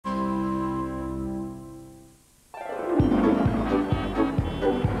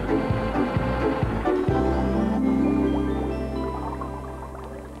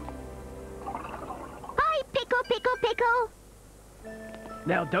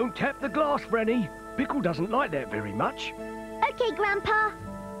Now don't tap the glass, Franny. Pickle doesn't like that very much. Okay, Grandpa.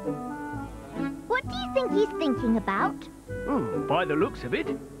 What do you think he's thinking about? By the looks of it,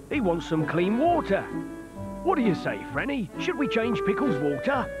 he wants some clean water. What do you say, Franny? Should we change Pickle's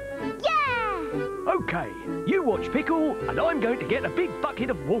water? Yeah! Okay, you watch Pickle, and I'm going to get a big bucket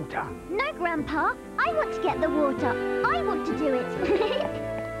of water. No, Grandpa. I want to get the water. I want to do it.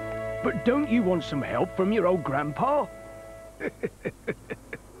 But don't you want some help from your old grandpa?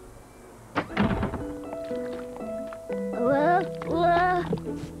 Whoa.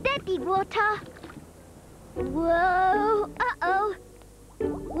 Steady, water. Whoa. Uh-oh.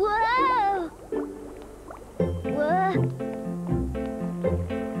 Whoa. Whoa.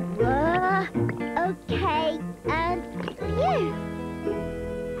 Whoa. Okay, and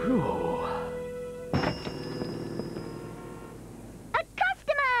phew. A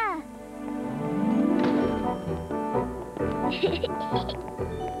customer!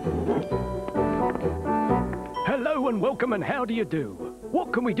 Hello and welcome, and how do you do?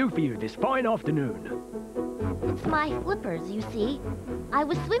 What can we do for you this fine afternoon? It's my flippers, you see. I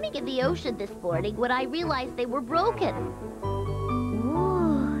was swimming in the ocean this morning when I realized they were broken.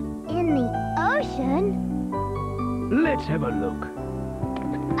 Ooh, in the ocean? Let's have a look.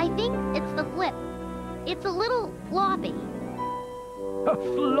 I think it's the flip. It's a little floppy. A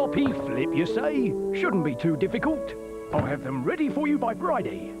floppy flip, you say? Shouldn't be too difficult. I'll have them ready for you by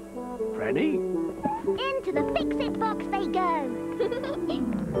Friday. Franny? Into the fix-it box they go.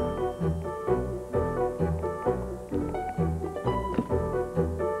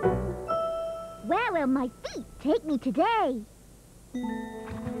 Where will my feet take me today?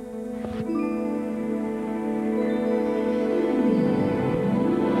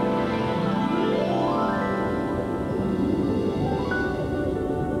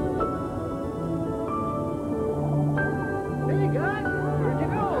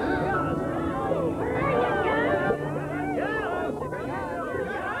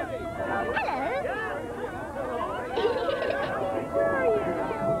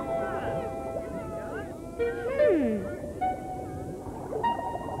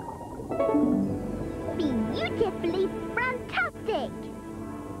 Beautifully fantastic!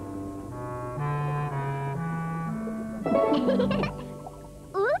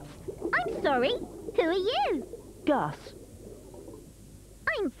 Oops, I'm sorry. Who are you? Gus.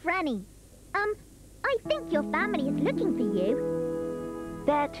 I'm Franny. I think your family is looking for you.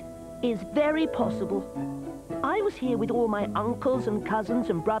 That is very possible. I was here with all my uncles and cousins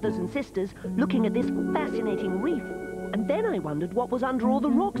and brothers and sisters looking at this fascinating reef. And then I wondered what was under all the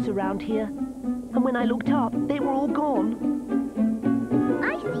rocks around here. And when I looked up, they were all gone.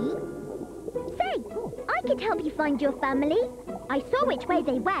 I see. Say, I could help you find your family. I saw which way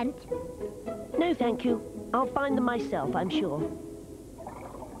they went. No, thank you. I'll find them myself, I'm sure.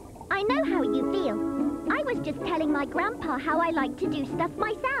 I know how you feel. I was just telling my grandpa how I like to do stuff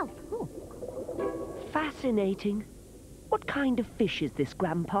myself. Oh. Fascinating. What kind of fish is this,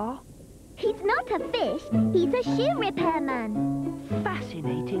 Grandpa? He's not a fish. He's a shoe repairman.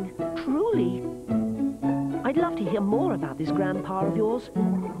 Fascinating. Truly. I'd love to hear more about this grandpa of yours,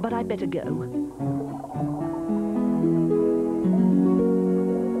 but I'd better go.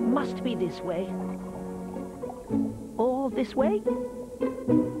 Must be this way. Or this way?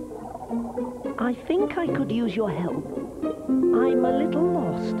 I think I could use your help. I'm a little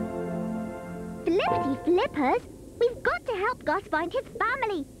lost. Flippity flippers! We've got to help Gus find his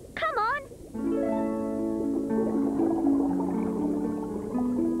family. Come on!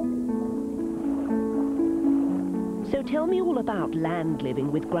 So tell me all about land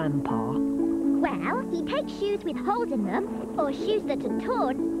living with Grandpa. Well, he takes shoes with holes in them, or shoes that are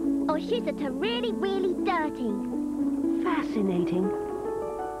torn, or shoes that are really, really dirty. Fascinating.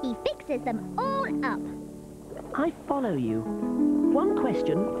 He fixes them all up. I follow you. One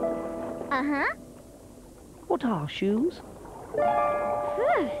question. Uh-huh. What are shoes?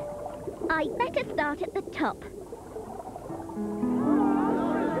 I better start at the top.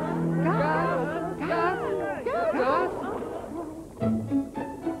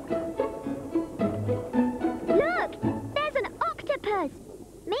 Look! There's an octopus!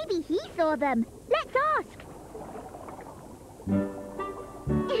 Maybe he saw them. Let's ask.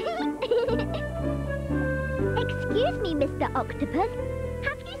 Excuse me, Mr. Octopus.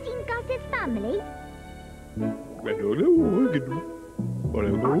 Have you seen Gus's family?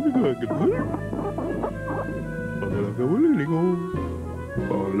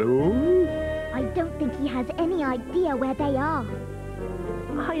 I don't think he has any idea where they are.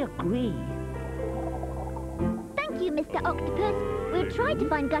 I agree. Thank you, Mr. Octopus. We'll try to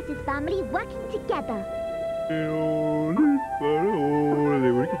find Gus's family working together.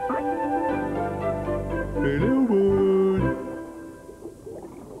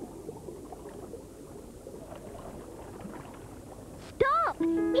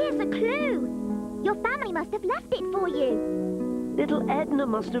 Edna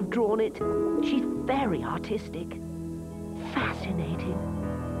must have drawn it. She's very artistic. Fascinating.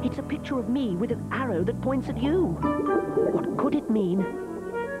 It's a picture of me with an arrow that points at you. What could it mean?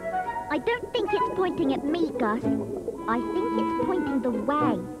 I don't think it's pointing at me, Gus. I think it's pointing the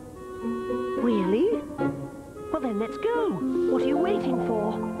way. Really? Well then, let's go. What are you waiting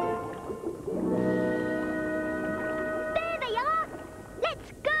for? There they are!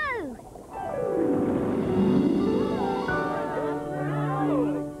 Let's go!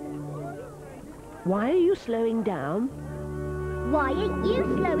 Why are you slowing down? Why aren't you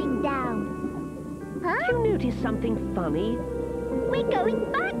slowing down? Do Huh? you notice something funny? We're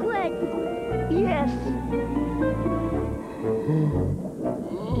going backwards! Yes.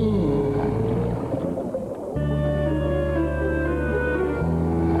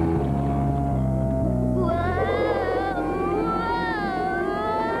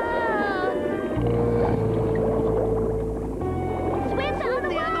 Swim the other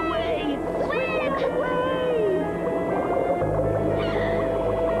The other way. Swim!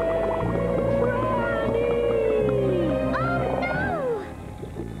 Oh no!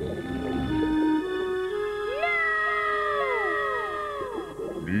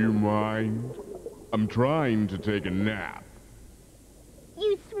 Do you mind? I'm trying to take a nap.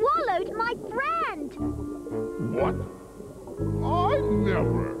 You swallowed my friend! What? I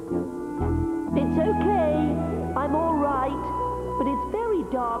never. It's okay. I'm all right. But it's very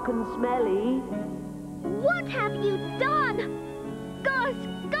dark and smelly. What have you done? Gus!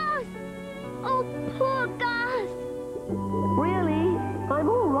 Gus! Oh, poor Gus! Really? I'm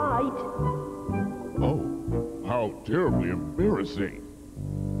all right. Oh, how terribly embarrassing.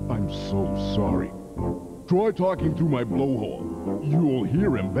 I'm so sorry. Try talking through my blowhole. You'll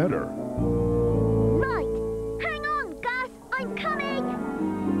hear him better. Right. Hang on, Gus. I'm coming.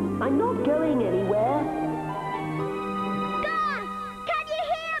 I'm not going anywhere. Gus! Can you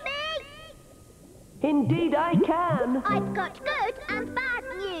hear me? Indeed I can. I've got good and bad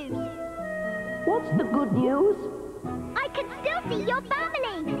news. What's the good news? I can still see your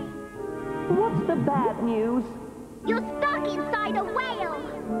family. What's the bad news? You're stuck inside a whale.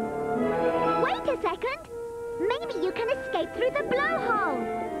 Wait a second. Maybe you can escape through the blowhole.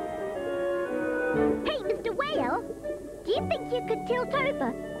 Hey, Mr. Whale. Do you think you could tilt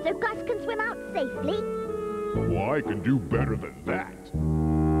over so Gus can swim out safely? Well, I can do better than that.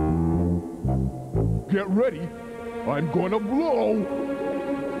 Get ready. I'm gonna blow.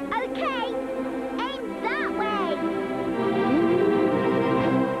 Okay. Aim that way.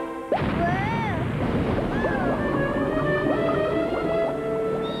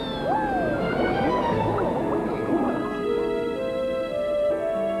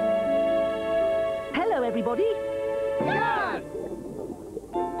 Hello, everybody. Gus!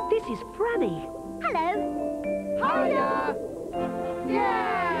 This is Franny. Hello. Hiya!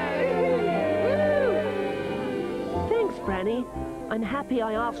 Thanks, Franny. I'm happy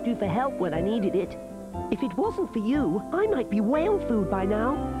I asked you for help when I needed it. If it wasn't for you, I might be whale food by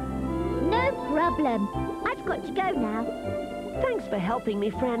now. No problem. I've got to go now. Thanks for helping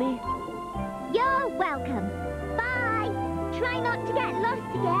me, Franny. You're welcome. Bye. Try not to get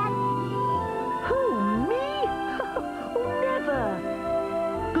lost again. Who, me? Oh,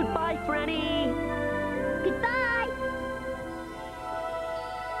 never. Goodbye, Franny. Goodbye.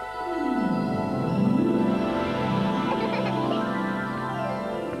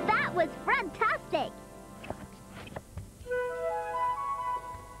 That was fantastic.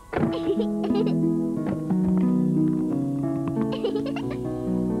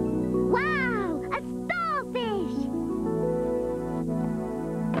 Wow, a starfish.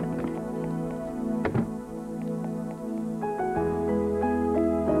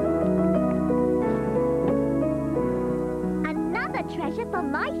 Another treasure for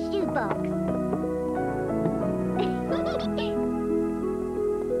my shoebox.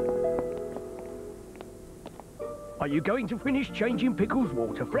 Are you going to finish changing Pickle's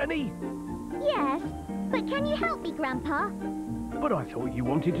water, Franny? Yes, but can you help me, Grandpa? But I thought you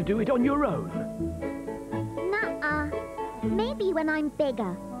wanted to do it on your own. Nuh-uh. Maybe when I'm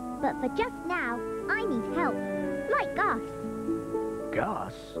bigger. But for just now, I need help. Like Gus.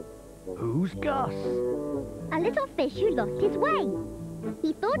 Gus? Who's Gus? A little fish who lost his way.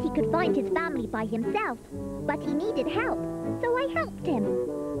 He thought he could find his family by himself, but he needed help, so I helped him.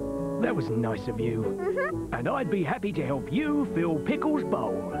 That was nice of you. Mm-hmm. And I'd be happy to help you fill Pickle's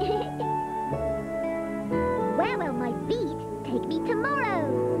bowl. Where will my feet take me tomorrow?